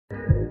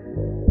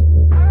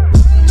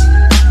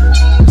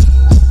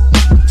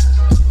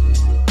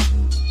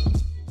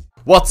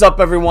What's up,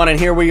 everyone? And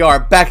here we are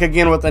back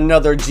again with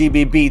another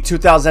GBB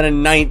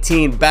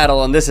 2019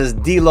 battle, and this is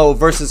D-Lo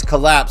versus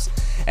Colaps.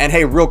 And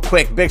hey, real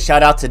quick, big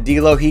shout out to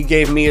D-Lo. He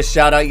gave me a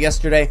shout out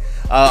yesterday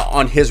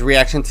on his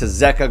reaction to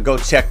Zeka. Go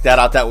check that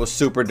out. That was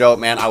super dope,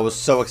 man. I was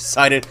so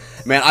excited,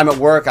 man. I'm at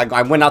work.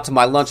 I went out to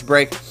my lunch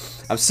break.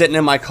 I'm sitting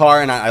in my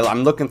car and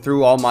I'm looking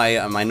through all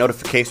my my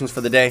notifications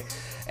for the day.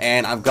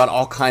 And I've got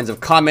all kinds of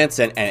comments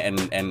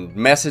and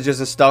messages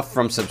and stuff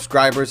from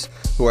subscribers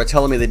who are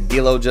telling me that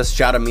D-Lo just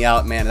shouted me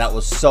out, man. That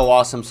was so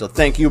awesome. So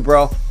thank you,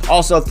 bro.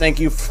 Also, thank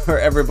you for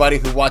everybody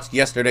who watched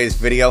yesterday's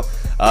video.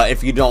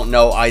 If you don't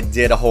know, I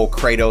did a whole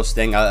Kratos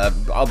thing. A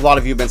lot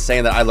of you have been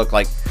saying that I look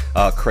like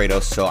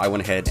Kratos, so I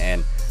went ahead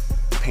and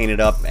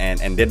painted up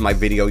and did my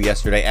video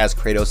yesterday as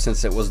Kratos,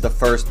 since it was the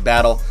first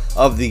battle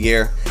of the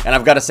year. And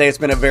I've got to say, it's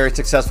been a very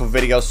successful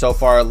video so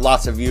far.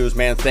 Lots of views,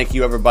 man. Thank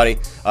you, everybody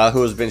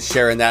who has been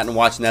sharing that and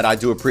watching that. I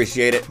do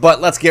appreciate it.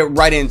 But let's get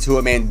right into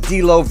it, man.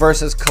 D-Lo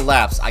versus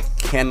Colaps. I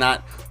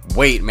cannot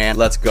wait, man.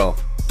 Let's go.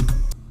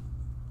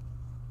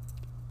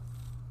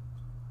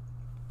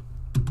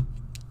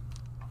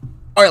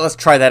 All right, let's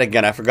try that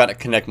again. I forgot to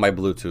connect my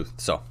Bluetooth,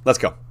 so let's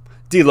go.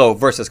 D-Lo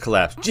versus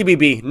Colaps,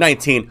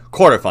 GBB19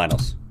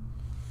 quarterfinals.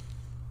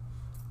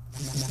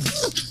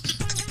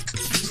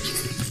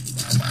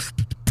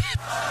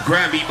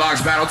 Grand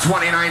Beatbox Battle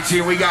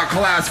 2019. We got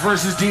Colaps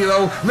versus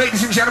D-Lo.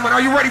 Ladies and gentlemen, are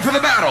you ready for the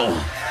battle?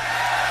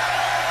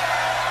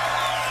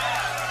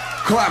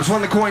 Colaps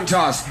won the coin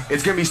toss.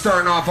 It's going to be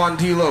starting off on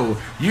D-Lo.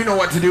 You know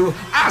what to do.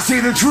 I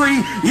say the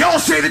 3. Y'all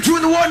say the 2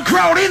 and the 1.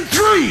 Crowd in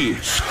 3.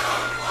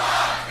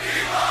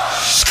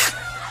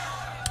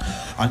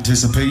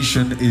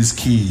 Anticipation is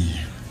key.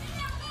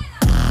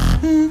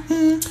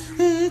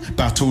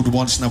 Battled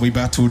once, now we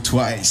battled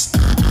twice.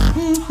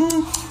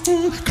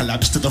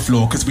 Collapse to the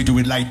floor, cause we do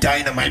it like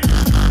dynamite.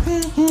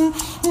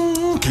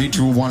 Came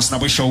through once, now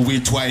we show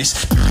it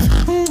twice.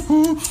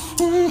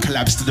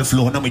 Collapse to the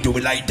floor, now we do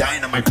it like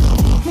dynamite.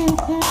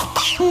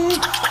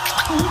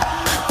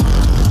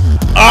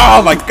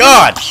 Oh my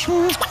god!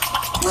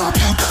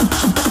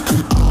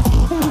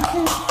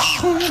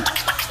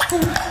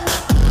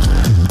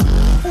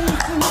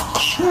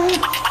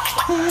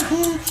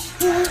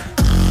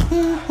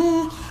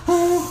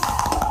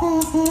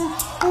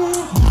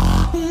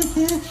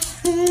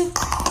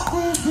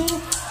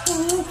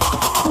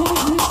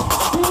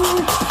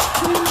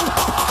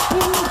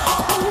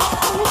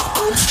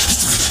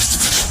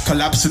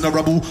 Collapse in the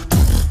rubble.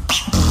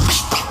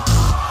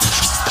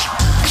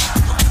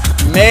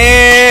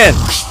 Man!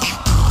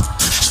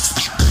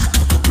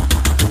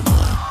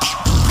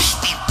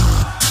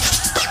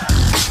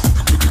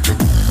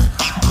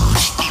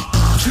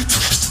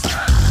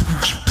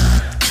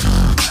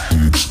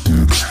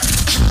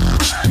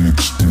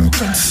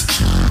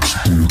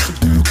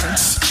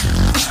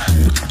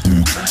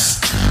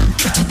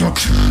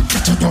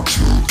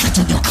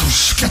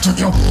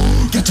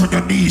 Get on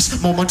your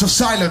knees. Moment of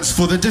silence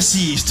for the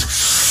deceased.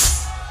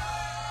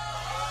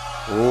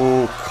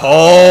 Ooh,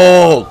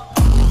 cold.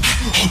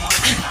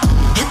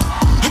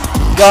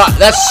 God,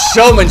 that's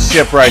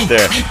showmanship right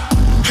there. 10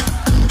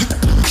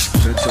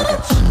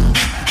 seconds.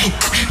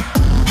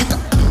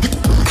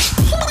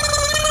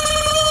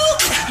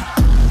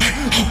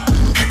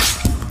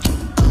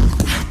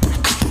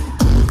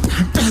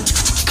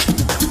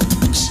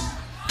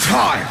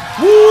 Time.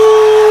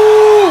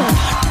 Woo!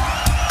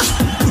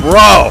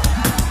 Bro.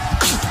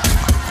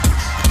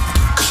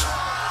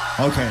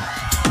 Okay.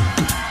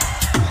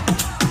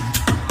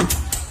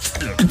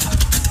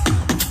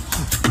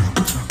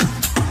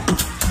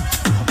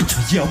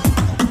 Yo.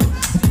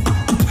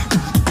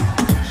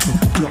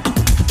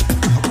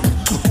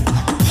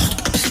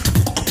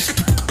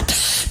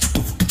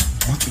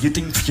 You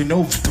think you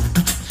know?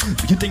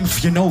 You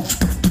think you know?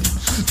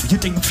 You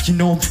think you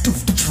know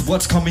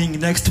what's coming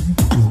next? You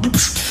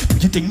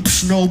think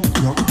you know?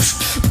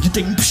 You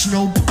think you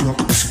know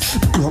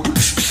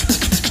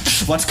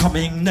what's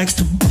coming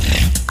next?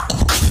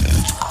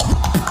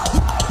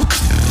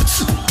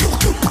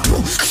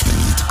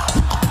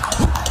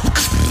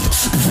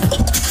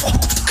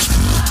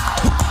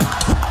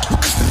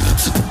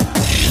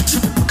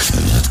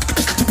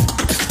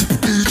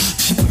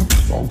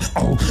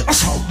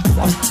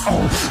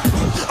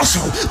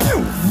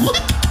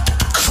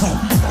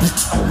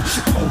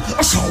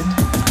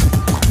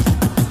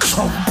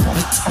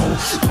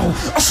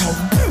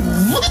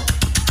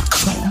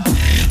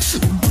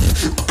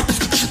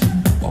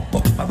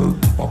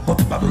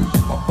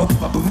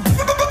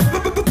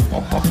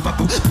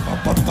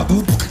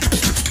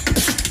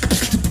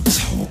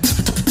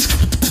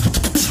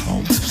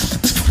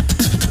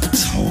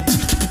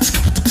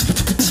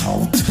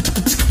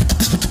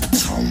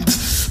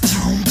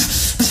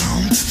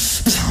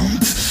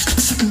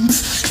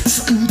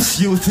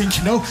 You think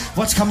you know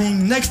what's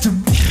coming next?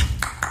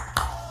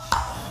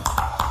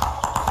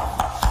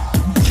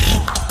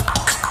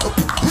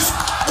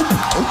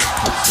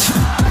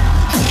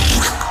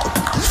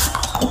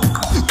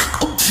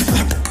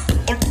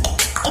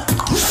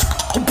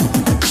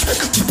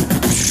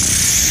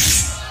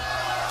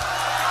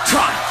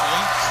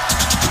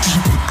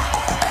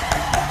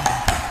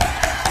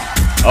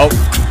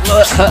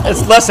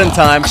 It's lesson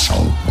time.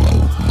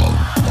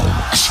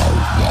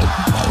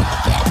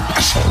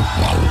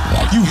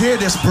 You hear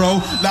this,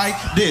 bro? Like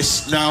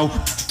this now.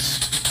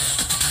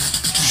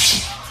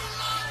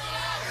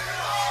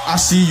 I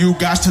see you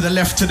guys to the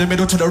left, to the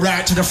middle, to the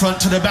right, to the front,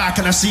 to the back,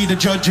 and I see the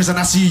judges and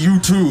I see you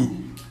too.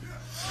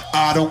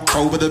 I don't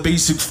go with the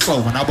basic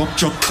flow, and I bump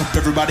jump up,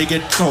 everybody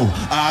get go.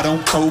 I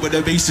don't go with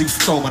the basic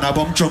flow, and I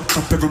bump jump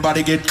up,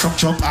 everybody get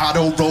jump. I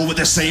don't roll with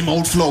the same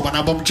old flow, and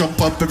I bump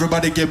jump up,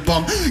 everybody get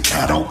bump.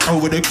 I don't go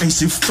with the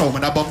basic flow,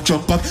 and I bump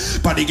jump up,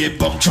 body get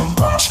bump jump.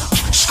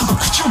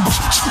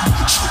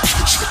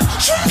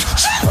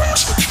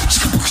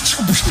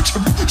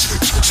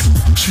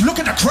 Look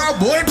at the crowd,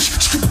 boy.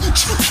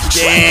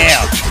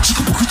 Yeah.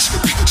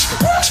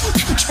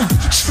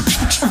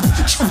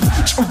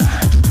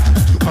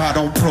 I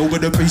don't pro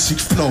with the basic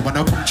flow, and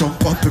I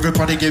jump up,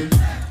 everybody get.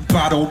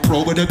 I don't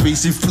pro with the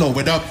basic flow,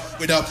 with up.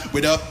 I don't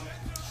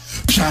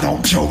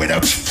throw it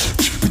up,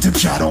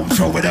 I don't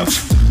throw it up,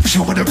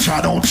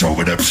 I don't throw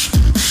it up.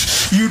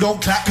 You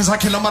don't clap cause I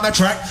kill them on the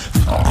track.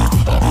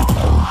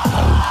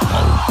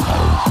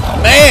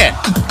 Man!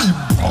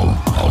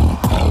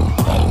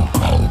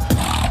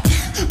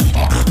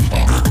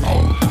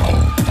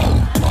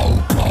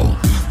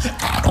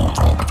 I don't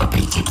throw with the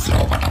basic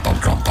flow, and I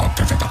don't jump up,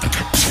 everybody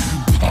get.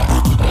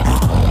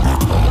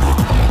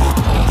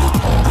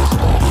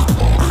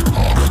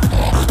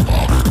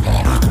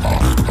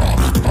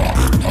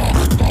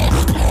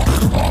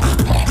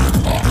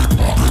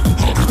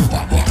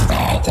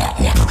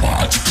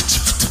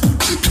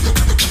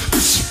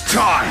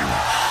 Time.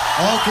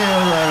 Okay,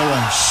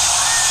 alright.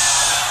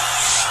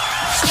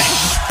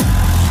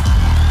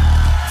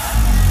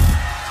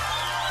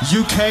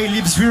 UK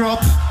leaves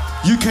Europe.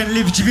 You can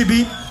leave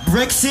GBB.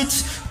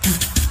 Brexit.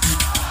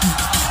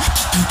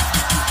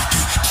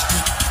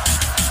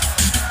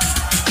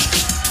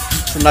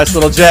 It's a nice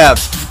little jab.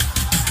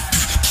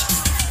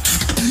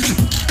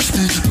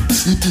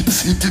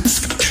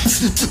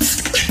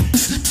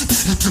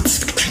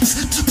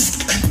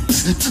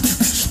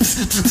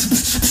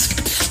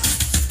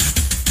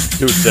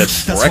 Dude said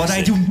That's what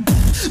I do.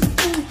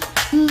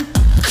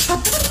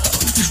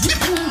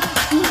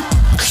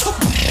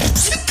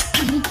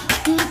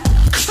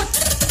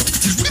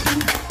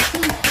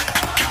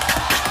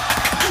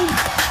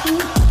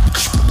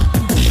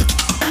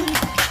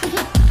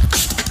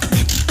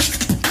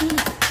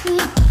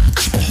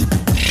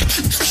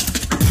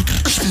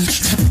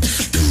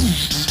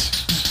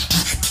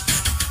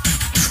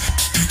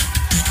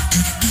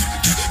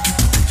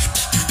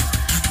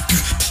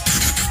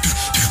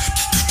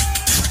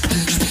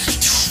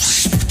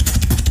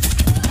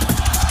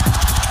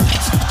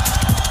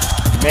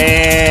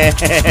 Man.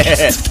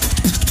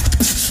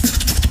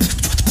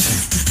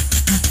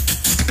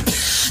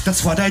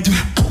 That's what I do.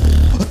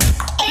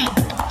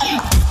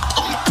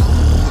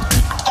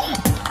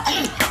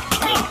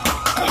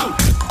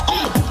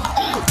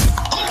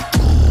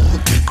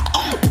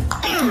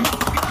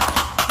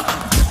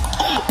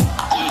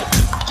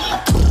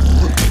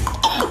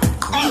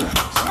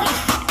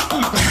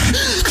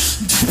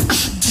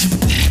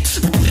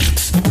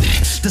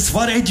 That's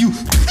what I do.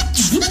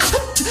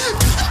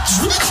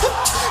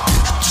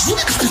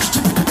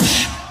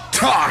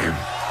 Time.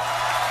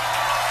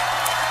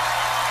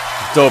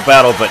 Dope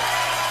battle, but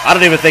I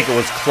don't even think it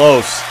was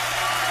close.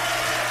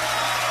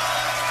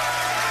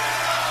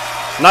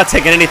 I'm not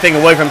taking anything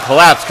away from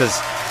Colaps because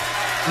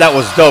that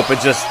was dope. It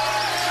just,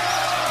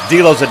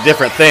 D-Lo's a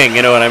different thing,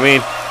 you know what I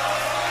mean?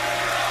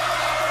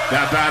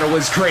 That battle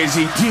was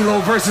crazy.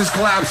 D-Lo versus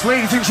Colaps.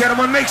 Ladies and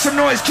gentlemen, make some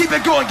noise. Keep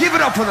it going. Give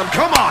it up for them.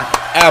 Come on.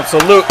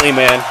 Absolutely,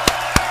 man.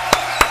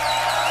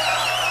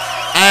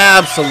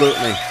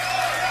 Absolutely.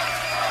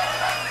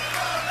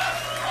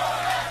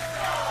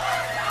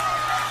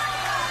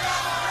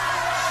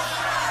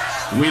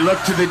 We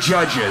look to the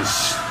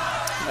judges.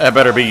 That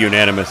better be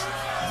unanimous.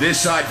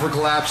 This side for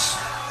Colaps.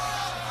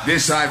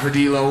 This side for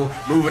D-Lo.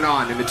 Moving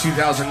on in the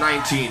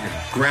 2019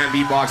 Grand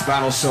Beatbox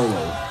Battle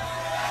Solo.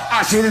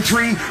 I say the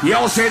 3,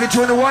 y'all say the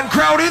 2 and the 1.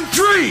 Crowd in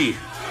 3.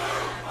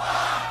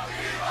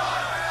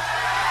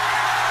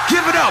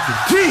 Give it up,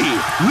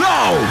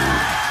 D-Lo.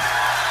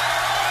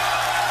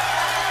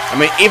 I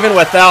mean, even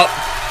without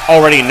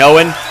already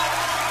knowing,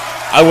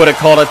 I would have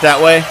called it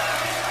that way.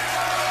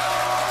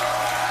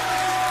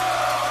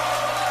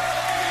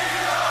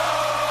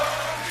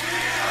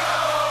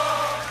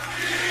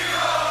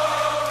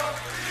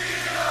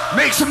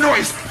 Make some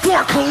noise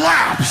for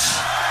Colaps.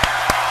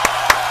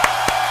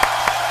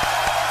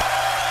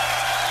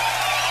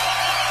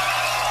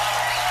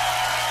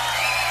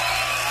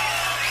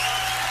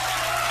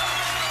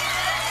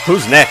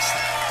 Who's next?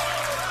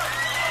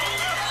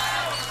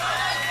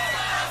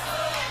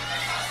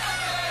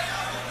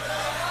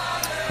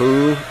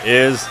 Who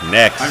is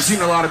next? I've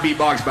seen a lot of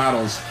beatbox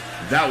battles.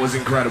 That was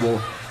incredible.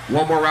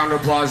 One more round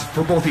of applause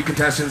for both the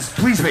contestants.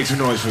 Please make some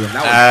noise for them.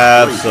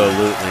 That was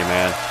Absolutely,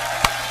 man. great.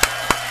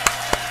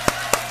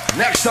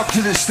 Next up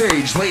to the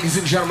stage, ladies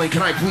and gentlemen,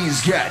 can I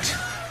please get...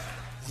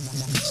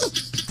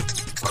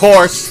 Of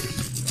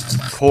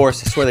course, I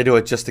swear they do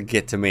it just to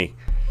get to me.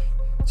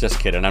 Just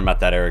kidding. I'm not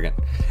that arrogant.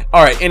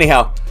 All right.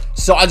 Anyhow,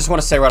 so I just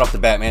want to say right off the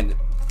bat, man,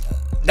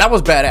 that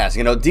was badass.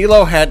 You know,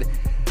 D'Lo had.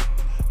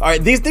 All right,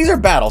 these are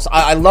battles.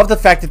 I love the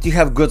fact that you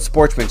have good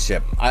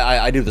sportsmanship.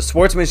 I do. The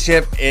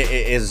sportsmanship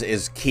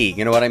is key.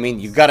 You know what I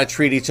mean? You've got to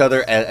treat each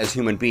other as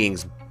human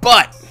beings.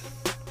 But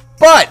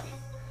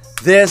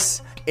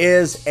this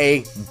is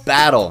a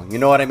battle. You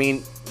know what I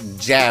mean?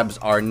 Jabs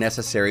are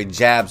necessary.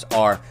 Jabs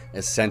are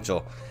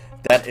essential.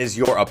 That is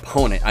your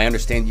opponent. I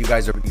understand you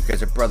guys are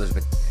brothers,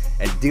 but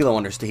D'Lo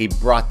understood. He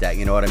brought that.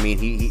 You know what I mean?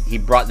 He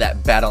brought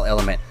that battle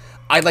element.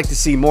 I'd like to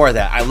see more of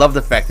that. I love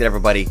the fact that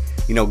everybody,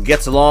 you know,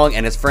 gets along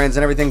and is friends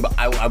and everything, but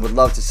I would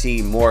love to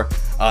see more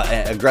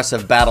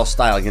aggressive battle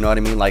style, you know what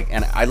I mean? Like,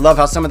 and I love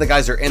how some of the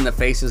guys are in the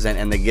faces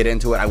and they get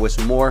into it. I wish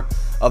more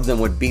of them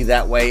would be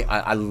that way.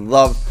 I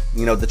love,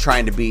 you know, the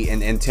trying to be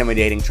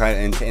intimidating,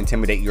 trying to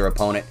intimidate your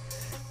opponent,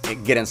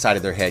 get inside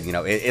of their head, you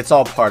know, it's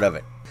all part of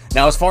it.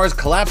 Now, as far as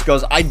Colaps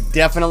goes, I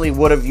definitely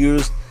would have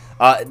used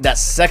that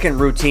second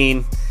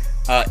routine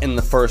in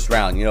the first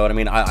round. You know what I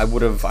mean? I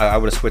would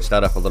have switched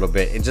that up a little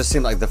bit. It just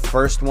seemed like the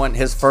first one,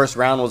 his first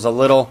round was a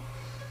little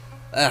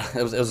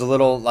it was a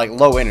little like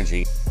low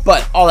energy.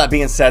 But all that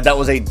being said, that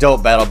was a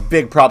dope battle.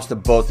 Big props to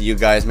both of you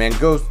guys, man.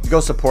 Go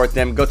support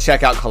them. Go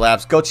check out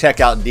Colaps. Go check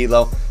out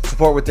D'Lo.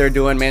 Support what they're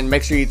doing, man.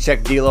 Make sure you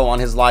check D'Lo on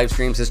his live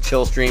streams, his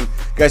chill stream.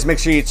 Guys, make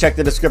sure you check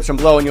the description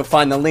below and you'll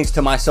find the links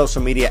to my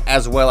social media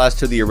as well as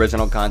to the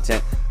original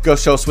content. Go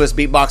show Swiss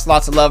Beatbox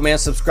lots of love, man.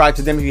 Subscribe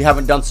to them if you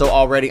haven't done so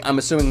already. I'm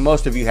assuming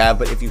most of you have,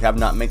 but if you have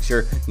not, make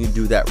sure you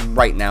do that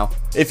right now.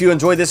 If you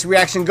enjoyed this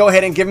reaction, go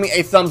ahead and give me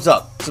a thumbs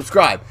up.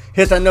 Subscribe.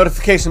 Hit that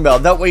notification bell.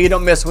 That way you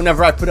don't miss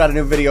whenever I put out a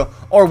new video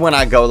or when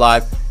I go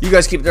live. You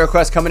guys keep the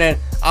requests coming in.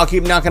 I'll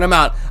keep knocking them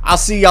out. I'll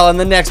see y'all in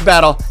the next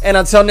battle. And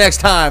until next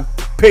time,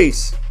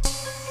 peace.